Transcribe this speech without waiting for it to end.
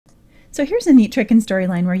So here's a neat trick in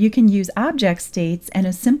Storyline where you can use object states and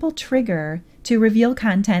a simple trigger to reveal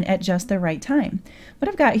content at just the right time. What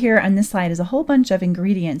I've got here on this slide is a whole bunch of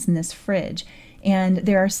ingredients in this fridge, and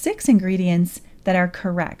there are 6 ingredients that are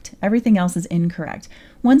correct. Everything else is incorrect.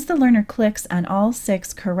 Once the learner clicks on all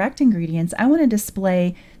 6 correct ingredients, I want to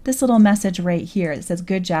display this little message right here that says,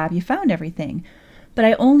 "Good job, you found everything." But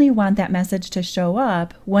I only want that message to show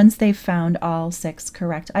up once they've found all 6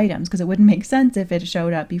 correct items, because it wouldn't make sense if it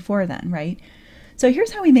showed up before then, right? So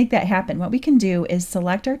here's how we make that happen. What we can do is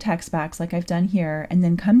select our text box like I've done here, and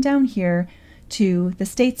then come down here to the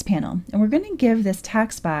states panel. And we're going to give this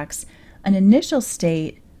text box an initial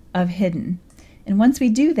state of hidden. And once we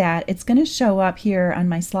do that, it's going to show up here on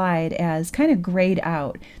my slide as kind of grayed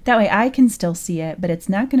out. That way I can still see it, but it's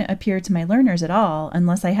not going to appear to my learners at all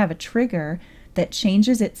unless I have a trigger that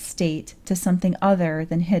changes its state to something other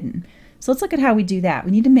than hidden. So let's look at how we do that.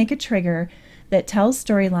 We need to make a trigger that tells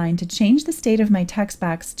Storyline to change the state of my text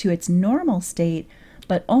box to its normal state,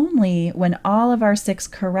 but only when all of our 6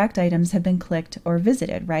 correct items have been clicked or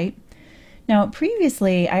visited, right? Now,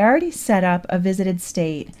 previously, I already set up a visited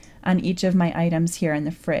state on each of my items here in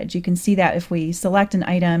the fridge. You can see that if we select an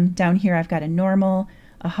item, down here I've got a normal,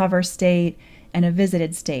 a hover state, and a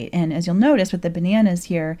visited state. And as you'll notice with the bananas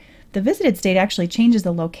here, the visited state actually changes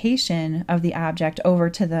the location of the object over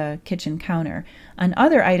to the kitchen counter. On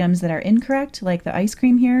other items that are incorrect, like the ice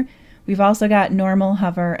cream here, we've also got normal,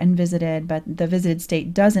 hover, and visited, but the visited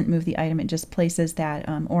state doesn't move the item. It just places that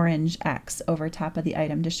orange X over top of the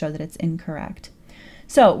item to show that it's incorrect.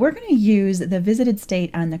 So we're going to use the visited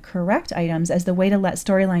state on the correct items as the way to let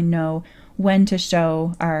Storyline know when to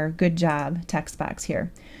show our good job text box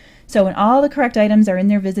here. So when all the correct items are in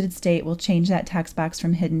their visited state, we'll change that text box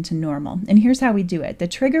from hidden to normal. And here's how we do it. The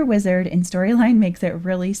trigger wizard in Storyline makes it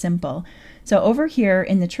really simple. So over here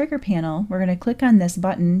in the trigger panel, we're going to click on this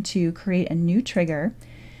button to create a new trigger.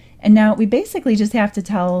 And now we basically just have to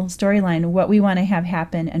tell Storyline what we want to have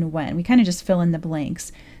happen and when. We kind of just fill in the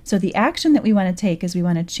blanks. So the action that we want to take is we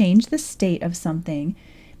want to change the state of something.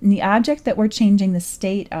 And the object that we're changing the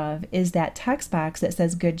state of is that text box that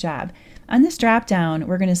says good job. On this drop down,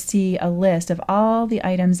 we're going to see a list of all the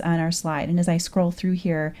items on our slide. And as I scroll through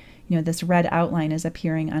here, this red outline is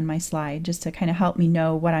appearing on my slide just to kind of help me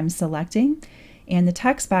know what I'm selecting. And the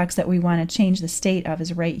text box that we want to change the state of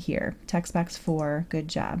is right here, text box 4, good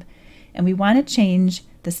job. And we want to change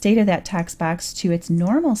the state of that text box to its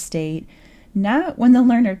normal state, not when the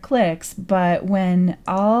learner clicks, but when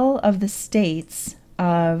all of the states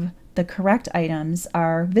of the correct items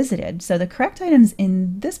are visited. So the correct items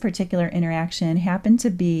in this particular interaction happen to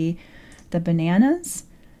be the bananas,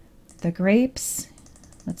 the grapes,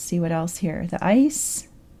 let's see what else here, the ice,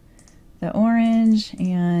 the orange,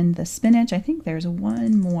 and the spinach. I think there's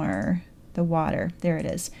one more, the water. There it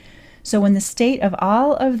is. So when the state of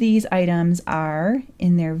all of these items are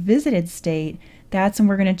in their visited state, that's when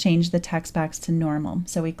we're going to change the text box to normal.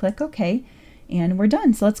 So we click OK, and we're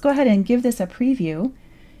done. So let's go ahead and give this a preview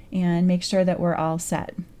and make sure that we're all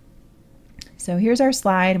set. So here's our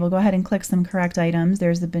slide. We'll go ahead and click some correct items.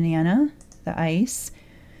 There's the banana, the ice.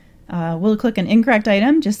 We'll click an incorrect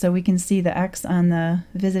item just so we can see the X on the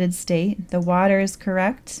visited state. The water is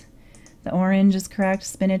correct. The orange is correct.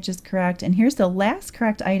 Spinach is correct. And here's the last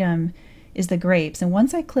correct item is the grapes. And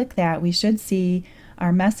once I click that, we should see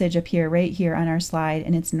our message appear right here on our slide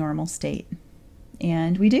in its normal state.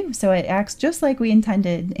 And we do. So it acts just like we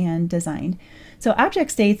intended and designed. So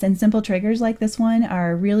object states and simple triggers like this one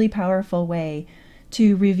are a really powerful way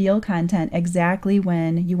to reveal content exactly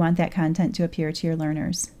when you want that content to appear to your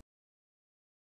learners.